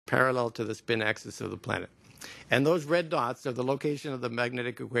parallel to the spin axis of the planet. And those red dots are the location of the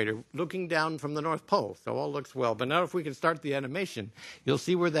magnetic equator looking down from the North Pole. So all looks well. But now if we can start the animation, you'll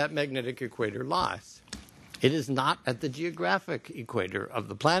see where that magnetic equator lies. It is not at the geographic equator of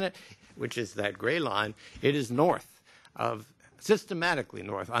the planet, which is that gray line. It is north of, systematically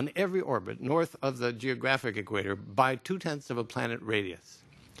north, on every orbit, north of the geographic equator by 2/10 of a planet radius.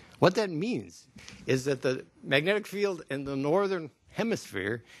 What that means is that the magnetic field in the northern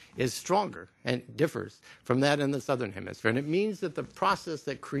hemisphere is stronger and differs from that in the southern hemisphere. And it means that the process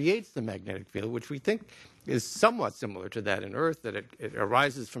that creates the magnetic field, which we think is somewhat similar to that in Earth, that it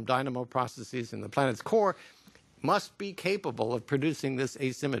arises from dynamo processes in the planet's core, must be capable of producing this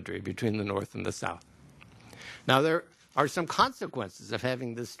asymmetry between the north and the south. Now, there are some consequences of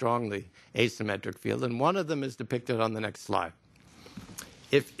having this strongly asymmetric field, and one of them is depicted on the next slide.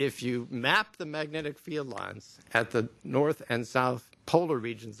 If you map the magnetic field lines at the north and south polar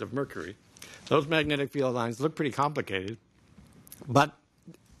regions of Mercury, those magnetic field lines look pretty complicated, but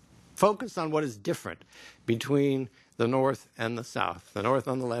focus on what is different between the north and the south, the north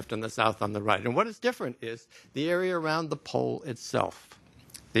on the left and the south on the right. And what is different is the area around the pole itself,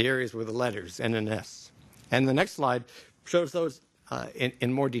 the areas with the letters N and S. And the next slide shows those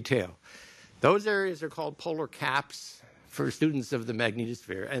in more detail. Those areas are called polar caps for students of the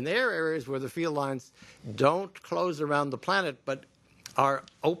magnetosphere, and they're areas where the field lines don't close around the planet but are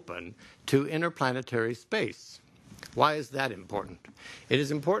open to interplanetary space. Why is that important? It is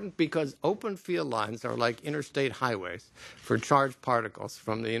important because open field lines are like interstate highways for charged particles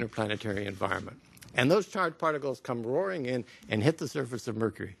from the interplanetary environment. And those charged particles come roaring in and hit the surface of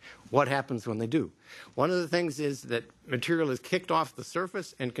Mercury. What happens when they do? One of the things is that material is kicked off the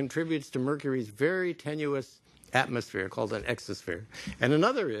surface and contributes to Mercury's very tenuous atmosphere called an exosphere. And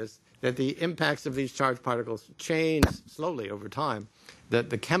another is that the impacts of these charged particles change slowly over time, that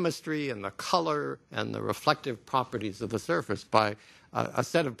the chemistry and the color and the reflective properties of the surface by a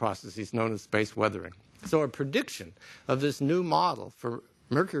set of processes known as space weathering. So a prediction of this new model for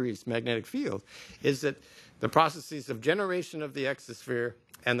Mercury's magnetic field is that the processes of generation of the exosphere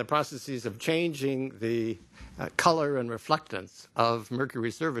and the processes of changing the color and reflectance of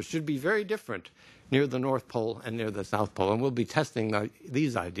Mercury's surface should be very different near the North Pole and near the South Pole. And we'll be testing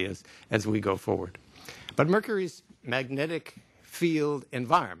these ideas as we go forward. But Mercury's magnetic field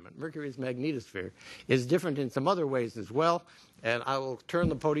environment, Mercury's magnetosphere, is different in some other ways as well. And I will turn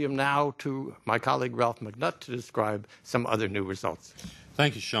the podium now to my colleague Ralph McNutt to describe some other new results.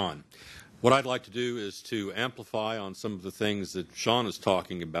 Thank you, Sean. What I'd like to do is to amplify on some of the things that Sean is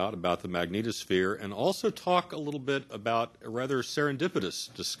talking about the magnetosphere, and also talk a little bit about a rather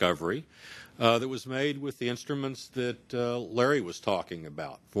serendipitous discovery that was made with the instruments that Larry was talking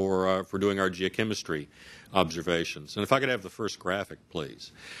about for doing our geochemistry observations. And if I could have the first graphic,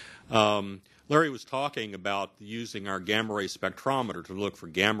 please. Larry was talking about using our gamma ray spectrometer to look for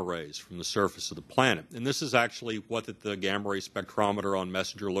gamma rays from the surface of the planet. And this is actually what the gamma ray spectrometer on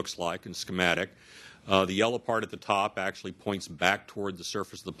Messenger looks like in schematic. The yellow part at the top actually points back toward the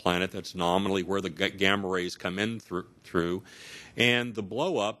surface of the planet. That's nominally where the gamma rays come in through. And the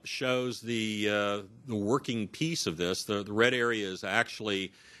blow-up shows the working piece of this. The red area is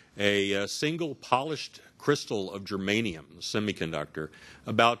actually a single polished crystal of germanium, the semiconductor,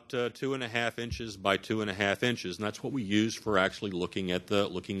 about 2.5 inches by 2.5 inches, and that's what we use for actually looking at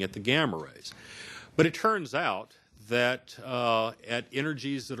the gamma rays. But it turns out that at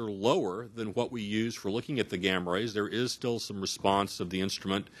energies that are lower than what we use for looking at the gamma rays, there is still some response of the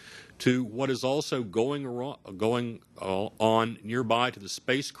instrument to what is also going on nearby to the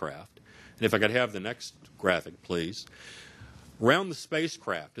spacecraft. And if I could have the next graphic, please. Around the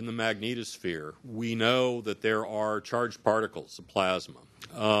spacecraft in the magnetosphere, we know that there are charged particles of plasma.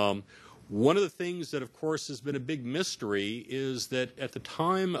 One of the things that, of course, has been a big mystery is that at the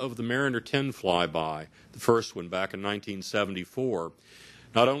time of the Mariner 10 flyby, the first one back in 1974,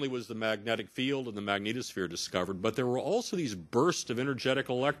 not only was the magnetic field in the magnetosphere discovered, but there were also these bursts of energetic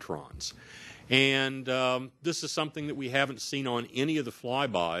electrons. And this is something that we haven't seen on any of the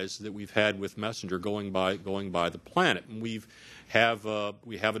flybys that we've had with Messenger going by the planet. And we have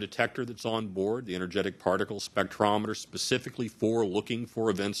a detector that's on board, the energetic particle spectrometer, specifically for looking for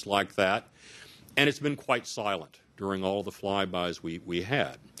events like that. And it's been quite silent during all the flybys we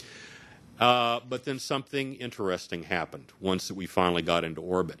had. But then something interesting happened once that we finally got into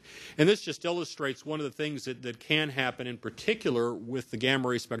orbit. And this just illustrates one of the things that can happen in particular with the gamma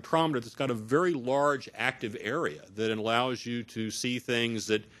ray spectrometer that's got a very large active area that allows you to see things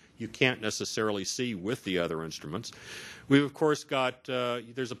that you can't necessarily see with the other instruments. We've of course got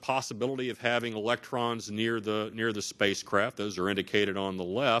there's a possibility of having electrons near the spacecraft. Those are indicated on the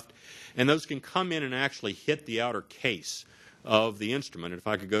left, and those can come in and actually hit the outer case of the instrument. If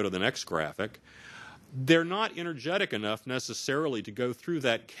I could go to the next graphic. They're not energetic enough necessarily to go through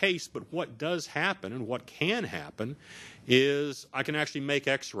that case, but what does happen and what can happen is I can actually make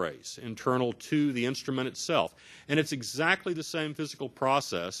X-rays internal to the instrument itself. And it's exactly the same physical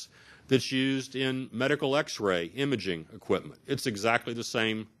process that's used in medical X-ray imaging equipment. It's exactly the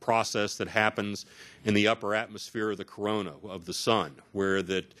same process that happens in the upper atmosphere of the corona of the sun, where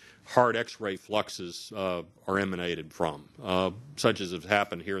that hard X-ray fluxes are emanated from, such as have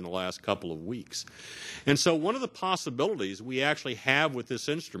happened here in the last couple of weeks. And so one of the possibilities we actually have with this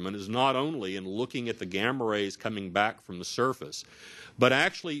instrument is not only in looking at the gamma rays coming back from the surface, but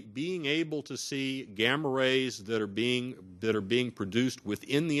actually being able to see gamma rays that are being produced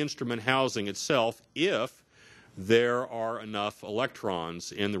within the instrument housing itself if there are enough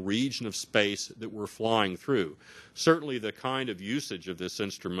electrons in the region of space that we're flying through. Certainly the kind of usage of this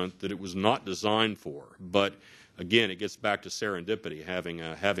instrument that it was not designed for, but again, it gets back to serendipity, having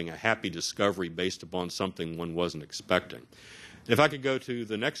a happy discovery based upon something one wasn't expecting. If I could go to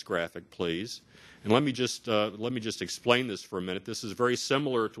the next graphic, please. And let me just explain this for a minute. This is very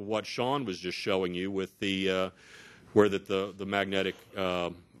similar to what Sean was just showing you with the where the magnetic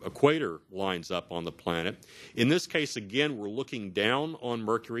equator lines up on the planet. In this case, again, we're looking down on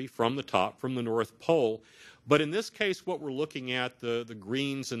Mercury from the top, from the North Pole. But in this case, what we're looking at, the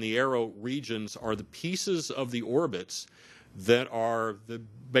greens and the arrow regions, are the pieces of the orbits that are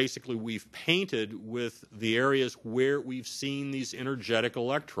basically we've painted with the areas where we've seen these energetic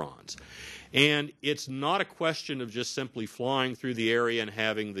electrons. And it's not a question of just simply flying through the area and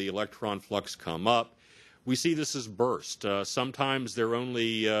having the electron flux come up. We see this as bursts. Sometimes they're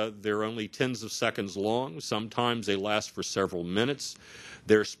only tens of seconds long. Sometimes they last for several minutes.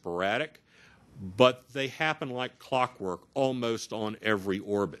 They're sporadic, but they happen like clockwork almost on every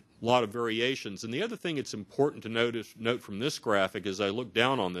orbit. A lot of variations. And the other thing it's important to note from this graphic as I look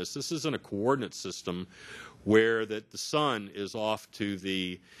down on this isn't a coordinate system where that the sun is off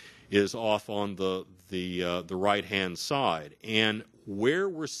on the right-hand side. And where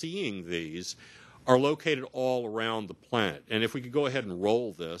we're seeing these are located all around the planet. And if we could go ahead and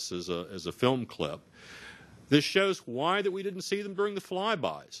roll this as a film clip, this shows why that we didn't see them during the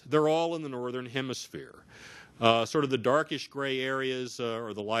flybys. They're all in the northern hemisphere. Sort of the darkish gray areas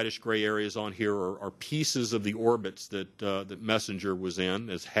or the lightish gray areas on here are pieces of the orbits that Messenger was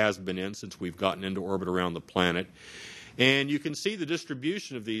in, has been in since we've gotten into orbit around the planet. And you can see the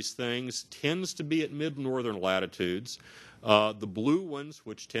distribution of these things tends to be at mid-northern latitudes. The blue ones,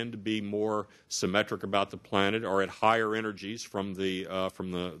 which tend to be more symmetric about the planet, are at higher energies from the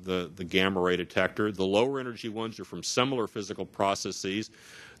gamma ray detector. The lower energy ones are from similar physical processes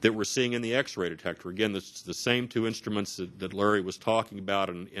that we're seeing in the X-ray detector. Again, it's the same two instruments that Larry was talking about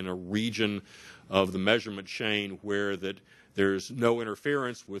in a region of the measurement chain where that there's no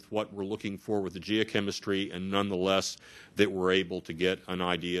interference with what we're looking for with the geochemistry, and nonetheless that we're able to get an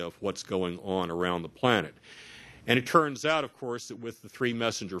idea of what's going on around the planet. And it turns out, of course, that with the 3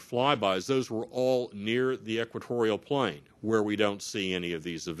 Messenger flybys, those were all near the equatorial plane, where we don't see any of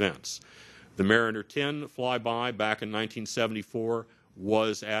these events. The Mariner 10 flyby back in 1974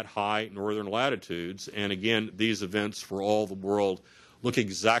 was at high northern latitudes, and again, these events for all the world look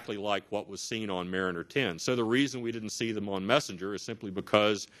exactly like what was seen on Mariner 10. So the reason we didn't see them on Messenger is simply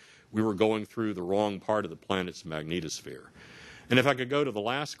because we were going through the wrong part of the planet's magnetosphere. And if I could go to the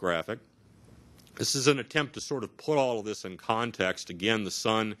last graphic, this is an attempt to sort of put all of this in context. Again, the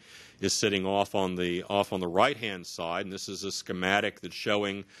sun is sitting off on the right-hand side, and this is a schematic that's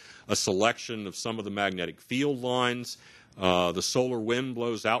showing a selection of some of the magnetic field lines. The solar wind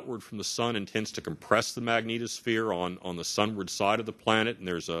blows outward from the sun and tends to compress the magnetosphere on the sunward side of the planet, and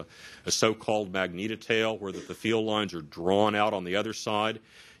there's a so-called magnetotail where the field lines are drawn out on the other side.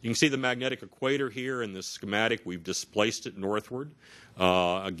 You can see the magnetic equator here in this schematic. We've displaced it northward.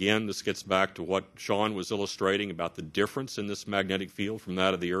 Again, this gets back to what Sean was illustrating about the difference in this magnetic field from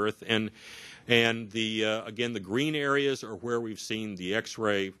that of the Earth. And again, the green areas are where we've seen the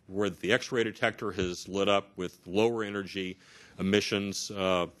X-ray, where the X-ray detector has lit up with lower energy emissions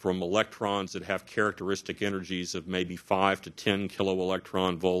from electrons that have characteristic energies of maybe 5 to 10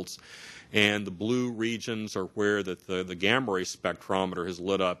 kiloelectron volts. And the blue regions are where the gamma ray spectrometer has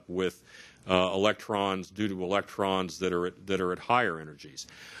lit up with electrons due to electrons that are at higher energies.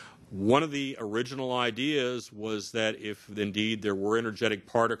 One of the original ideas was that if indeed there were energetic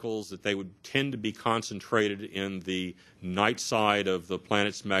particles, that they would tend to be concentrated in the night side of the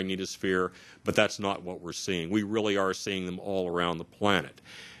planet's magnetosphere, but that's not what we're seeing. We really are seeing them all around the planet.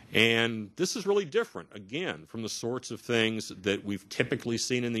 And this is really different, again, from the sorts of things that we've typically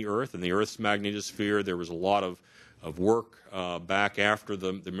seen in the Earth. In the Earth's magnetosphere, there was a lot of work back after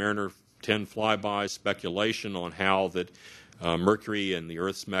the Mariner 10 flyby, speculation on how that Mercury and the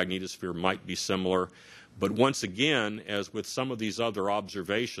Earth's magnetosphere might be similar. But once again, as with some of these other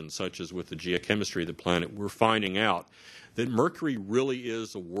observations, such as with the geochemistry of the planet, we're finding out that Mercury really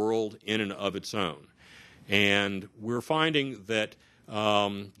is a world in and of its own. And we're finding that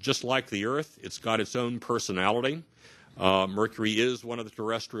just like the Earth, it's got its own personality. Mercury is one of the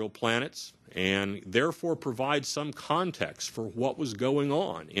terrestrial planets and therefore provides some context for what was going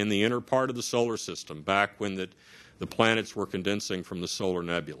on in the inner part of the solar system back when the planets were condensing from the solar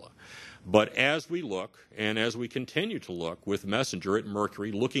nebula. But as we look, and as we continue to look with MESSENGER at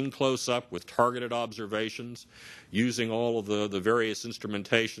Mercury, looking close up with targeted observations, using all of the various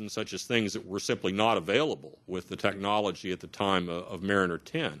instrumentation, such as things that were simply not available with the technology at the time of Mariner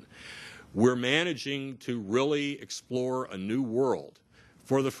 10, we're managing to really explore a new world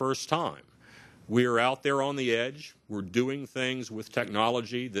for the first time. We are out there on the edge. We're doing things with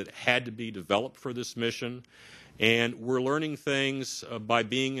technology that had to be developed for this mission. And we're learning things by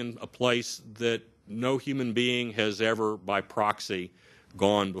being in a place that no human being has ever, by proxy,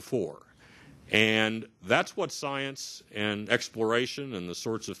 gone before. And that's what science and exploration and the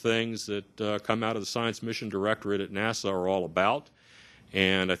sorts of things that come out of the Science Mission Directorate at NASA are all about.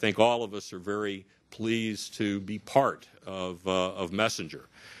 And I think all of us are very pleased to be part of MESSENGER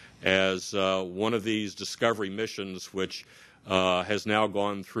as one of these discovery missions which has now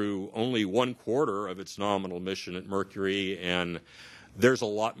gone through only 1/4 of its nominal mission at Mercury, and there's a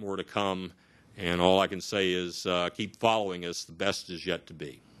lot more to come, and all I can say is keep following us. The best is yet to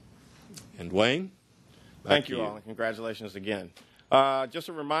be. And Wayne? Thank you all, and congratulations again. Just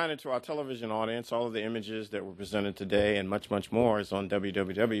a reminder to our television audience, all of the images that were presented today and much, much more is on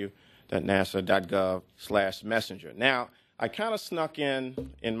www.nasa.gov/messenger. Now, I kind of snuck in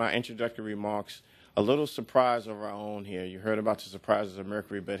my introductory remarks a little surprise of our own here. You heard about the surprises of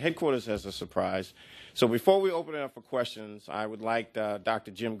Mercury, but headquarters has a surprise. So before we open it up for questions, I would like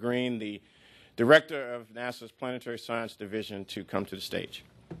Dr. Jim Green, the director of NASA's Planetary Science Division, to come to the stage.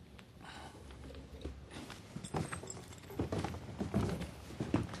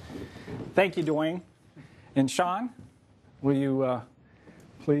 Thank you, Dwayne. And Sean, will you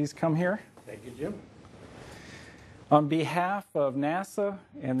please come here? Thank you, Jim. On behalf of NASA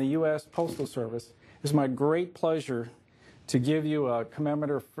and the U.S. Postal Service, it's my great pleasure to give you a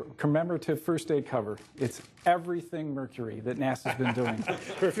commemorative first aid cover. It's everything Mercury that NASA's been doing.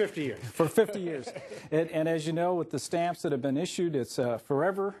 For 50 years. For 50 years. And as you know, with the stamps that have been issued, it's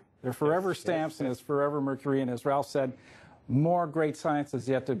forever. They're forever stamps, and it's forever Mercury. And as Ralph said, more great science is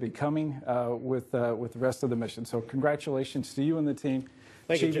yet to be coming with the rest of the mission. So congratulations to you and the team.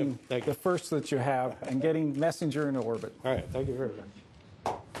 Thank you, achieving Jim. Thank the you. first that you have and getting MESSENGER into orbit. All right. Thank you very much.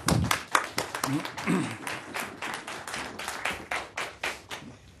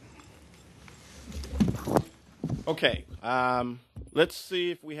 Okay, let's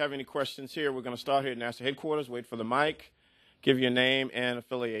see if we have any questions here. We're going to start here at NASA headquarters. Wait for the mic. Give your name and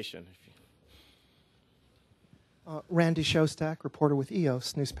affiliation. Randy Shostak, reporter with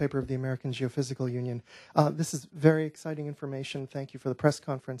EOS, newspaper of the American Geophysical Union. This is very exciting information. Thank you for the press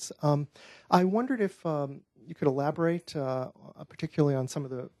conference. I wondered if you could elaborate, particularly on some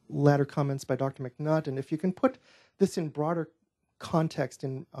of the latter comments by Dr. McNutt, and if you can put this in broader context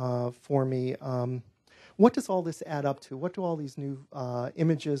for me. What does all this add up to? What do all these new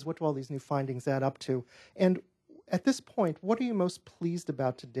images, what do all these new findings add up to? And at this point, what are you most pleased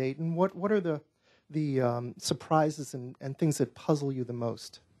about to date, and what are the surprises and things that puzzle you the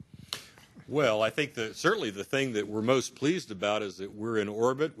most? Well, I think that certainly the thing that we're most pleased about is that we're in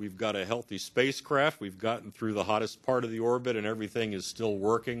orbit. We've got a healthy spacecraft. We've gotten through the hottest part of the orbit, and everything is still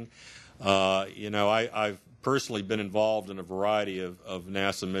working. I've personally been involved in a variety of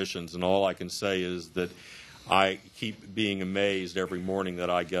NASA missions, and all I can say is that I keep being amazed every morning that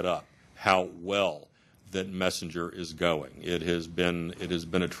I get up how well that MESSENGER is going. It has been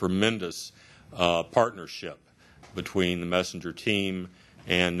a tremendous partnership between the MESSENGER team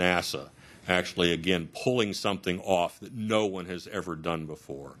and NASA, actually, again, pulling something off that no one has ever done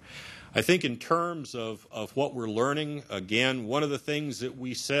before. I think in terms of what we're learning, again, one of the things that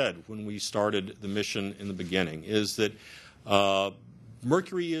we said when we started the mission in the beginning is that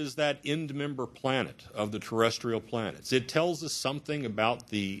Mercury is that end-member planet of the terrestrial planets. It tells us something about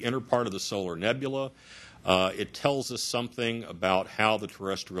the inner part of the solar nebula. It tells us something about how the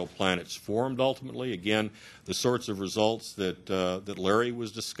terrestrial planets formed ultimately. Again, the sorts of results that Larry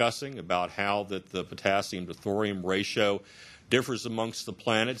was discussing about how that the potassium to thorium ratio differs amongst the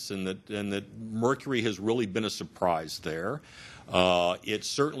planets, and that Mercury has really been a surprise there. It's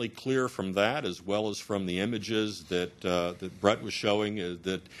certainly clear from that, as well as from the images that Brett was showing,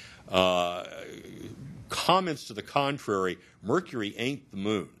 that comments to the contrary, Mercury ain't the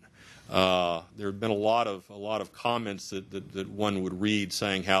moon. There have been a lot of comments that one would read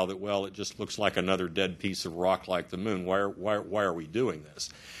saying how that, well, it just looks like another dead piece of rock like the moon. Why are we doing this?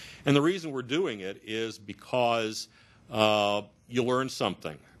 And the reason we're doing it is because you learn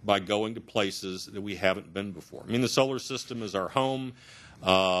something by going to places that we haven't been before. I mean, the solar system is our home.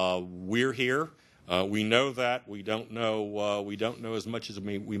 We're here. We know that. We don't know as much as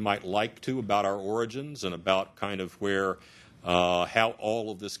we might like to about our origins and about kind of where how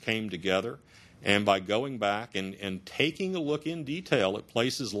all of this came together. And by going back and taking a look in detail at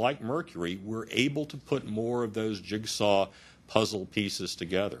places like Mercury, we're able to put more of those jigsaw puzzle pieces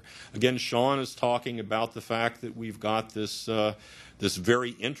together. Again, Sean is talking about the fact that we've got this very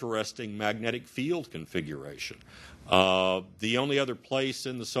interesting magnetic field configuration. The only other place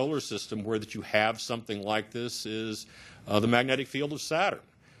in the solar system where that you have something like this is the magnetic field of Saturn,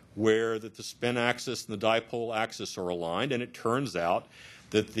 where that the spin axis and the dipole axis are aligned, and it turns out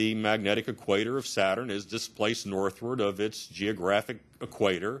that the magnetic equator of Saturn is displaced northward of its geographic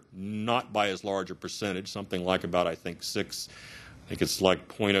equator, not by as large a percentage, something like about, I think it's like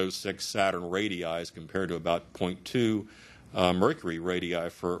 0.06 Saturn radii as compared to about 0.2 Mercury radii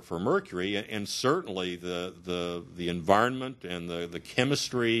for Mercury, and certainly the environment and the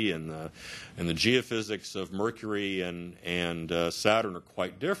chemistry and the geophysics of Mercury and Saturn are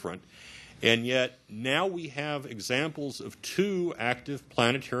quite different. And yet now we have examples of two active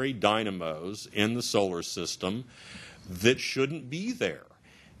planetary dynamos in the solar system that shouldn't be there.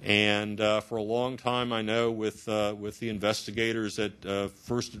 And for a long time, I know with the investigators at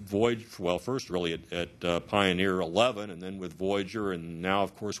first really at Pioneer 11, and then with Voyager, and now,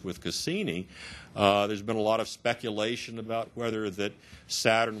 of course, with Cassini, there's been a lot of speculation about whether that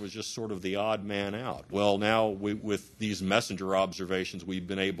Saturn was just sort of the odd man out. Well, now with these messenger observations, we've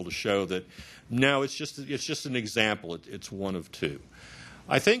been able to show that no, it's just an example. It's one of two.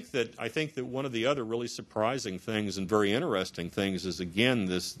 I think that one of the other really surprising things and very interesting things is, again,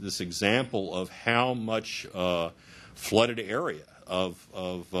 this example of how much flooded area of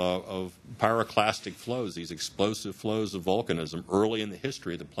pyroclastic flows, these explosive flows of volcanism early in the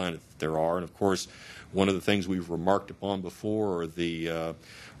history of the planet that there are. And of course, one of the things we've remarked upon before are the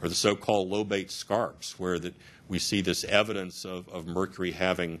so-called lobate scarps, where that we see this evidence of Mercury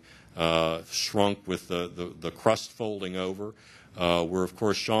having shrunk with the crust folding over. Where, of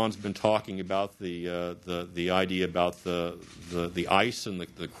course, Sean's been talking about the idea about the ice and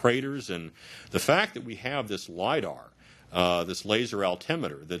the craters, and the fact that we have this LIDAR, this laser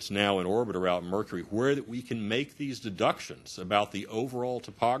altimeter that's now in orbit around Mercury, where that we can make these deductions about the overall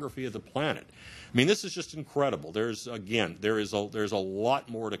topography of the planet. I mean, this is just incredible. There's a lot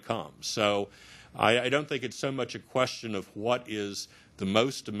more to come. So I don't think it's so much a question of what is the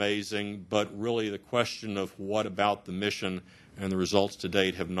most amazing, but really the question of what about the mission and the results to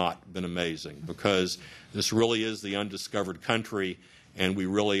date have not been amazing, because this really is the undiscovered country, and we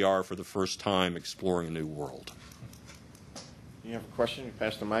really are, for the first time, exploring a new world. You have a question? You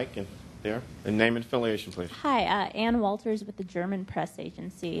pass the mic and there. And name and affiliation, please. Hi, Ann Walters with the German Press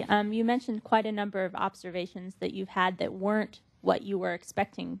Agency. You mentioned quite a number of observations that you've had that weren't what you were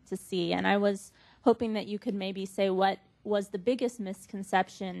expecting to see, and I was hoping that you could maybe say what was the biggest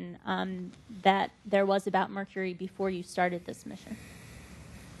misconception that there was about Mercury before you started this mission?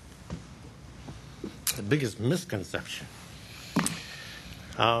 The biggest misconception?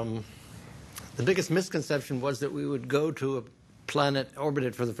 The biggest misconception was that we would go to a planet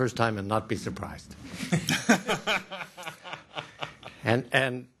orbited for the first time and not be surprised.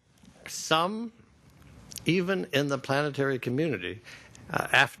 and some, even in the planetary community,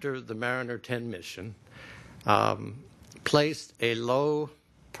 after the Mariner 10 mission, placed a low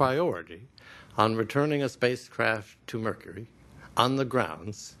priority on returning a spacecraft to Mercury on the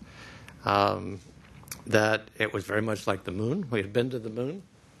grounds that it was very much like the moon. We had been to the moon.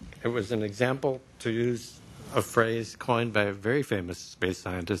 It was an example, to use a phrase coined by a very famous space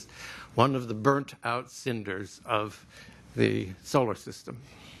scientist, one of the burnt-out cinders of the solar system.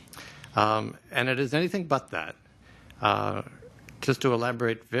 And it is anything but that. Just to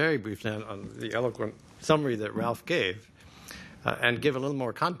elaborate very briefly on the eloquent summary that Ralph gave, And give a little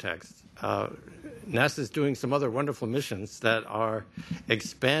more context, NASA is doing some other wonderful missions that are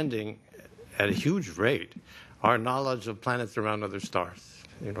expanding at a huge rate our knowledge of planets around other stars.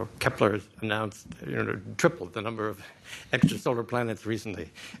 Kepler has announced, tripled the number of extrasolar planets recently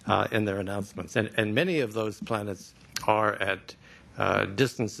in their announcements. And many of those planets are at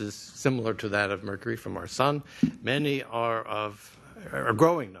distances similar to that of Mercury from our sun. Many are of, a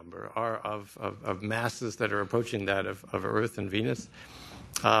growing number are of masses that are approaching that of Earth and Venus.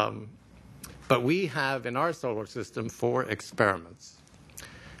 But we have in our solar system 4 experiments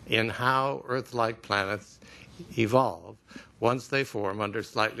in how Earth-like planets evolve once they form under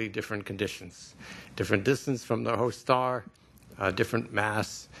slightly different conditions. Different distance from the host star, different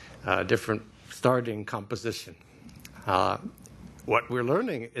mass, different starting composition. What we're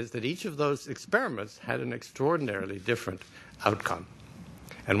learning is that each of those experiments had an extraordinarily different outcome.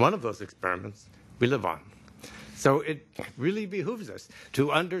 And one of those experiments we live on. So it really behooves us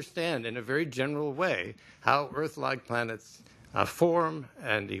to understand in a very general way how Earth-like planets form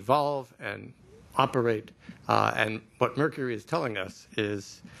and evolve and operate. And what Mercury is telling us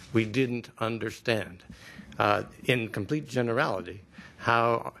is we didn't understand in complete generality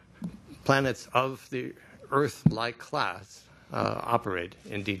how planets of the Earth-like class operate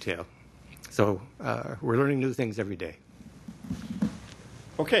in detail. So we're learning new things every day.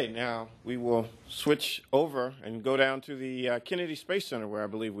 Okay, now we will switch over and go down to the Kennedy Space Center where I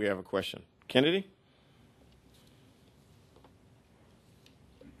believe we have a question. Kennedy?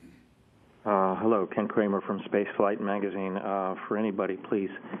 Hello, Ken Kramer from Spaceflight Magazine. For anybody, please.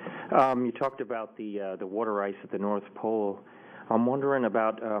 You talked about the water ice at the North Pole. I'm wondering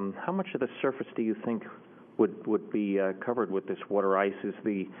about how much of the surface do you think would be covered with this water ice? Is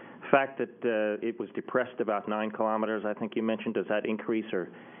the fact that it was depressed about 9 kilometers, I think you mentioned, does that increase or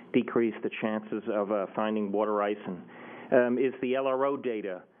decrease the chances of finding water ice? And is the LRO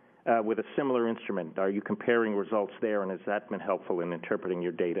data with a similar instrument, are you comparing results there, and has that been helpful in interpreting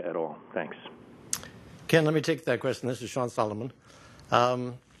your data at all? Thanks. Ken, let me take that question. This is Sean Solomon.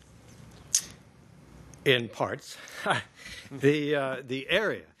 In parts, the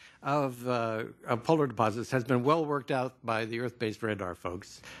area of polar deposits has been well worked out by the Earth-based radar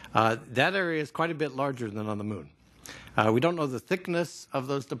folks. That area is quite a bit larger than on the moon. We don't know the thickness of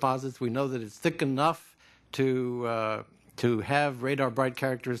those deposits. We know that it's thick enough to have radar bright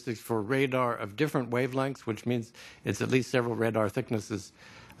characteristics for radar of different wavelengths, which means it's at least several radar thicknesses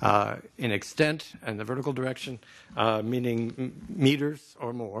in extent and the vertical direction, meaning meters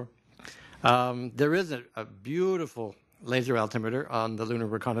or more. There is a beautiful laser altimeter on the Lunar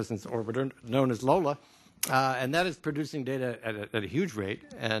Reconnaissance Orbiter known as LOLA, and that is producing data at a huge rate.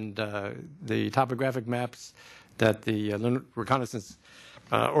 And the topographic maps that the Lunar Reconnaissance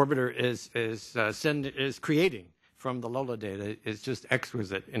Orbiter is creating from the LOLA data is just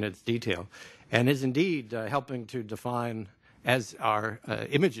exquisite in its detail, and is indeed helping to define, as are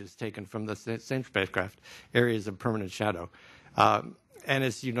images taken from the same spacecraft, areas of permanent shadow. And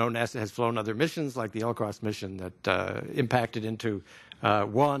as you know, NASA has flown other missions, like the LCROSS mission that impacted into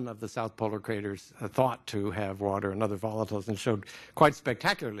one of the South Polar craters thought to have water and other volatiles, and showed quite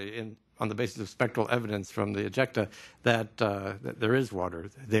spectacularly on the basis of spectral evidence from the ejecta that there is water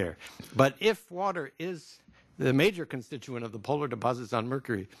there. But if water is the major constituent of the polar deposits on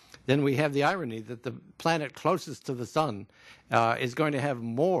Mercury, then we have the irony that the planet closest to the sun is going to have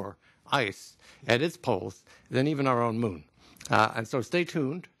more ice at its poles than even our own moon. And so stay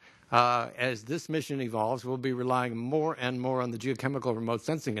tuned. As this mission evolves, we'll be relying more and more on the geochemical remote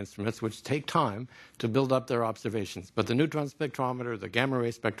sensing instruments, which take time to build up their observations. But the neutron spectrometer, the gamma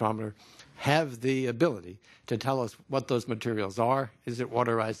ray spectrometer, have the ability to tell us what those materials are. Is it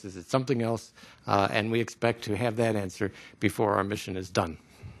water ice? Is it something else? And we expect to have that answer before our mission is done.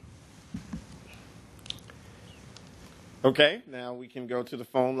 Okay, now we can go to the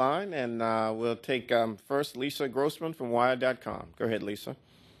phone line, and we'll take first Lisa Grossman from Wired.com. Go ahead, Lisa.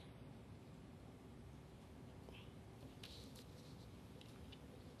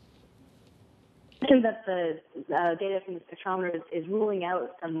 That the data from the spectrometer is ruling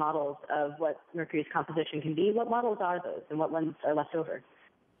out some models of what Mercury's composition can be. What models are those, and what ones are left over?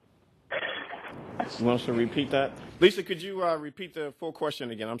 You want us to repeat that? Lisa, could you repeat the full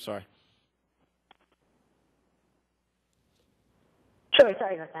question again? I'm sorry. Sure,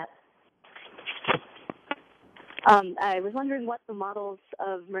 sorry about that. I was wondering what the models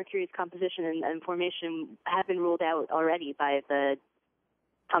of Mercury's composition and formation have been ruled out already by the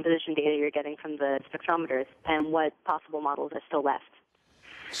composition data you're getting from the spectrometers, and what possible models are still left.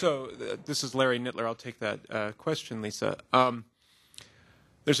 So this is Larry Nittler. I'll take that question, Lisa.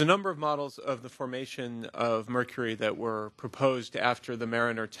 There's a number of models of the formation of Mercury that were proposed after the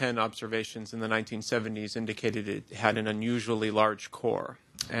Mariner 10 observations in the 1970s indicated it had an unusually large core.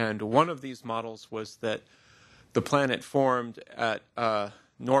 And one of these models was that the planet formed at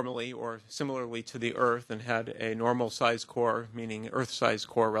normally or similarly to the Earth and had a normal size core, meaning Earth-sized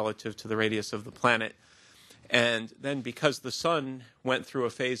core relative to the radius of the planet. And then because the sun went through a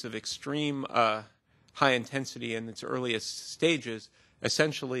phase of extreme high intensity in its earliest stages,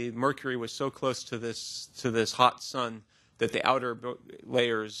 essentially Mercury was so close to this hot sun that the outer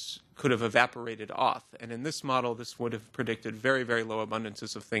layers could have evaporated off. And in this model, this would have predicted very, very low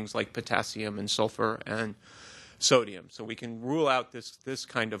abundances of things like potassium and sulfur and sodium. So we can rule out this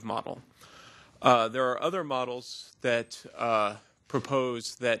kind of model. There are other models that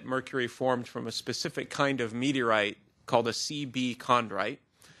propose that Mercury formed from a specific kind of meteorite called a CB chondrite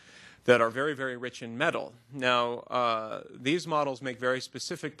that are very, very rich in metal. Now, these models make very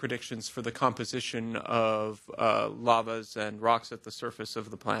specific predictions for the composition of lavas and rocks at the surface of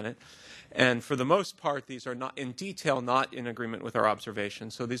the planet. And for the most part, these are not in detail, not in agreement with our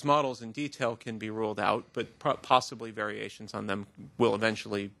observations. So these models in detail can be ruled out, but possibly variations on them will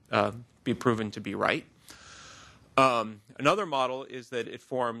eventually be proven to be right. Another model is that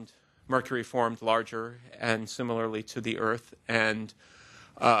Mercury formed larger and similarly to the Earth, and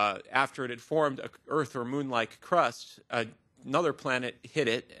after it had formed an Earth or moon-like crust, another planet hit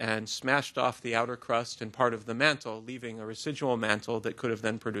it and smashed off the outer crust and part of the mantle, leaving a residual mantle that could have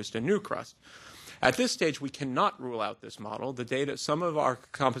then produced a new crust. At this stage, we cannot rule out this model. The data, some of our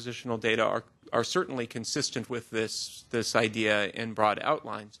compositional data are certainly consistent with this idea in broad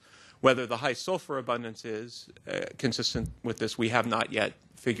outlines. Whether the high sulfur abundance is consistent with this, we have not yet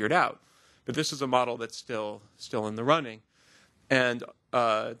figured out. But this is a model that's still in the running. And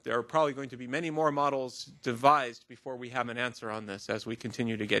there are probably going to be many more models devised before we have an answer on this as we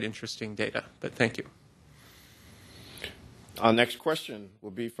continue to get interesting data. But thank you. Our next question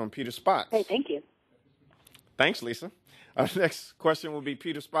will be from Peter Spotts. Hey, thank you. Thanks, Lisa. Our next question will be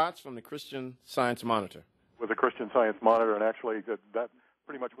Peter Spotts from the Christian Science Monitor. With the Christian Science Monitor, and actually that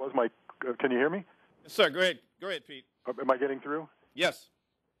pretty much was my. Can you hear me? Yes, sir. Go ahead, Pete. Am I getting through? Yes.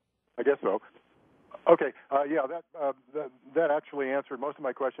 I guess so. Okay. That actually answered most of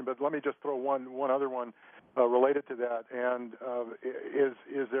my question, but let me just throw one other one related to that. And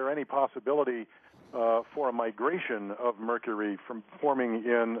is there any possibility for a migration of Mercury from forming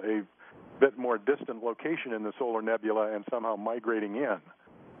in a bit more distant location in the solar nebula and somehow migrating in?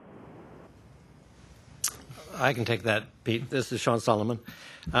 I can take that, Pete. This is Sean Solomon.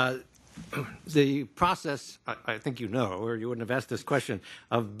 The process, I think you know, or you wouldn't have asked this question,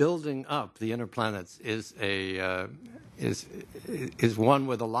 of building up the inner planets is one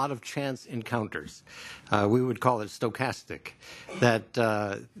with a lot of chance encounters. We would call it stochastic. That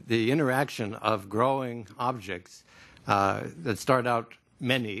the interaction of growing objects that start out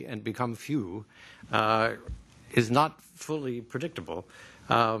many and become few is not fully predictable.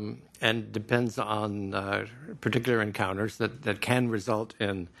 And depends on particular encounters that can result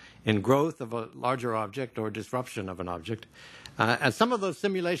in growth of a larger object or disruption of an object. And some of those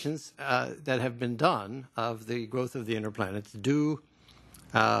simulations that have been done of the growth of the inner planets do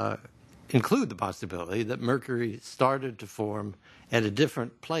include the possibility that Mercury started to form at a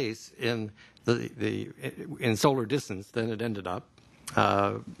different place in in solar distance than it ended up.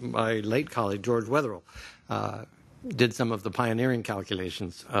 My late colleague George Wetherill did some of the pioneering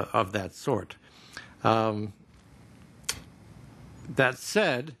calculations of that sort. That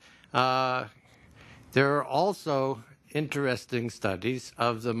said, there are also interesting studies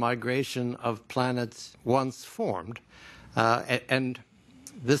of the migration of planets once formed, and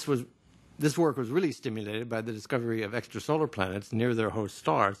this work was really stimulated by the discovery of extrasolar planets near their host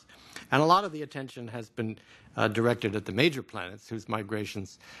stars, and a lot of the attention has been directed at the major planets whose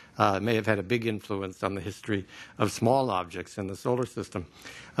migrations may have had a big influence on the history of small objects in the solar system.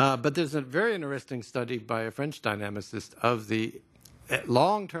 But there's a very interesting study by a French dynamicist of the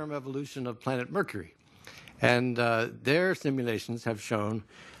long-term evolution of planet Mercury. And their simulations have shown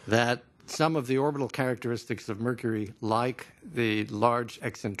that some of the orbital characteristics of Mercury, like the large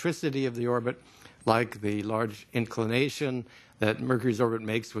eccentricity of the orbit, like the large inclination that Mercury's orbit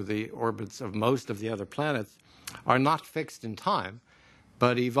makes with the orbits of most of the other planets, are not fixed in time,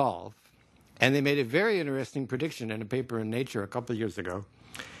 but evolve. And they made a very interesting prediction in a paper in Nature a couple of years ago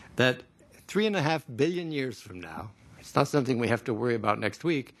that 3.5 billion years from now, it's not something we have to worry about next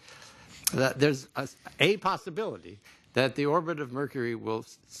week, that there's a possibility that the orbit of Mercury will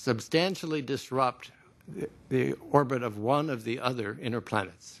substantially disrupt the orbit of one of the other inner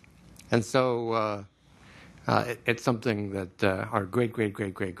planets. And so It's something that our great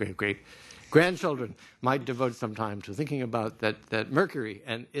grandchildren might devote some time to thinking about, that Mercury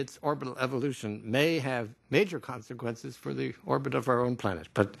and its orbital evolution may have major consequences for the orbit of our own planet.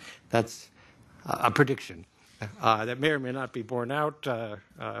 But that's a prediction that may or may not be borne out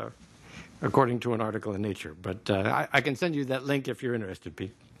according to an article in Nature. But I can send you that link if you're interested,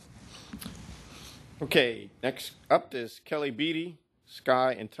 Pete. Okay, next up is Kelly Beatty,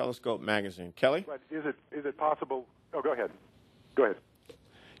 Sky and Telescope Magazine. Kelly? But is it possible? Oh, go ahead. Go ahead.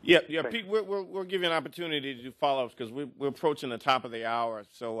 Yeah, Pete, we'll give you an opportunity to do follow-ups because we're approaching the top of the hour.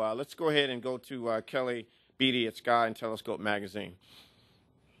 So let's go ahead and go to Kelly Beatty at Sky and Telescope Magazine.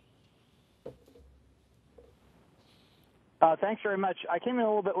 Thanks very much. I came in a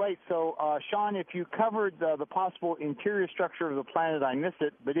little bit late, so Sean, if you covered the possible interior structure of the planet, I missed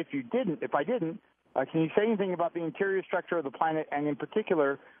it. But if I didn't, can you say anything about the interior structure of the planet, and in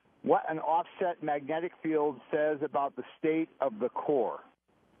particular, what an offset magnetic field says about the state of the core?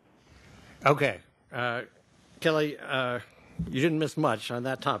 Okay. Kelly, you didn't miss much on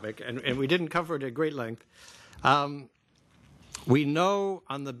that topic, and we didn't cover it at great length. We know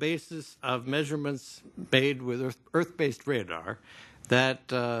on the basis of measurements made with Earth-based radar that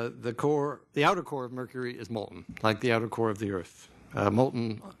the outer core of Mercury is molten, like the outer core of the Earth,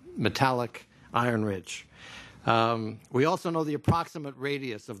 molten, metallic, iron-rich. We also know the approximate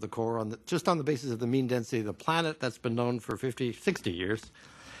radius of the core just on the basis of the mean density of the planet. That's been known for 50, 60 years.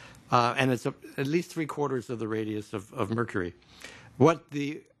 And it's at least 3/4 of the radius of Mercury. What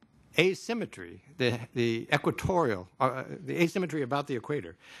the asymmetry, the equatorial, the asymmetry about the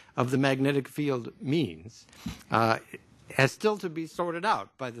equator of the magnetic field means has still to be sorted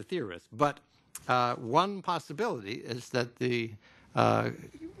out by the theorists. But one possibility is that the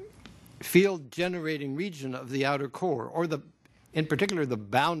field-generating region of the outer core, or in particular the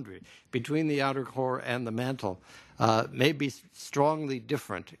boundary between the outer core and the mantle, may be strongly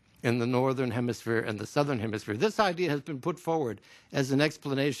different in the northern hemisphere and the southern hemisphere. This idea has been put forward as an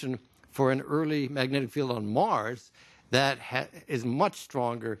explanation for an early magnetic field on Mars that is much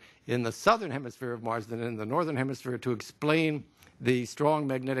stronger in the southern hemisphere of Mars than in the northern hemisphere, to explain the strong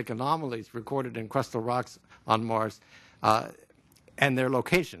magnetic anomalies recorded in crustal rocks on Mars and their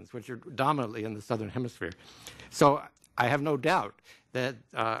locations, which are dominantly in the southern hemisphere. So I have no doubt that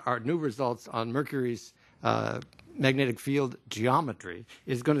our new results on Mercury's magnetic field geometry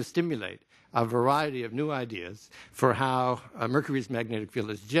is going to stimulate a variety of new ideas for how Mercury's magnetic field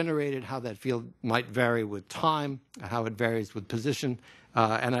is generated, how that field might vary with time, how it varies with position,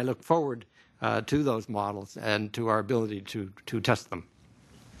 and I look forward to those models and to our ability to test them.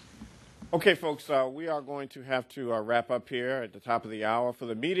 Okay, folks, we are going to have to wrap up here at the top of the hour. For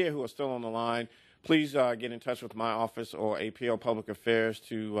the media who are still on the line, please get in touch with my office or APL Public Affairs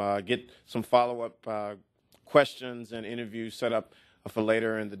to get some follow-up questions and interviews set up for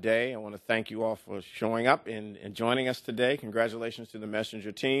later in the day. I want to thank you all for showing up and joining us today. Congratulations to the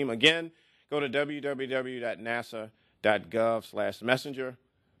Messenger team. Again, go to www.nasa.gov/messenger.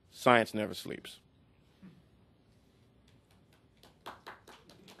 Science never sleeps.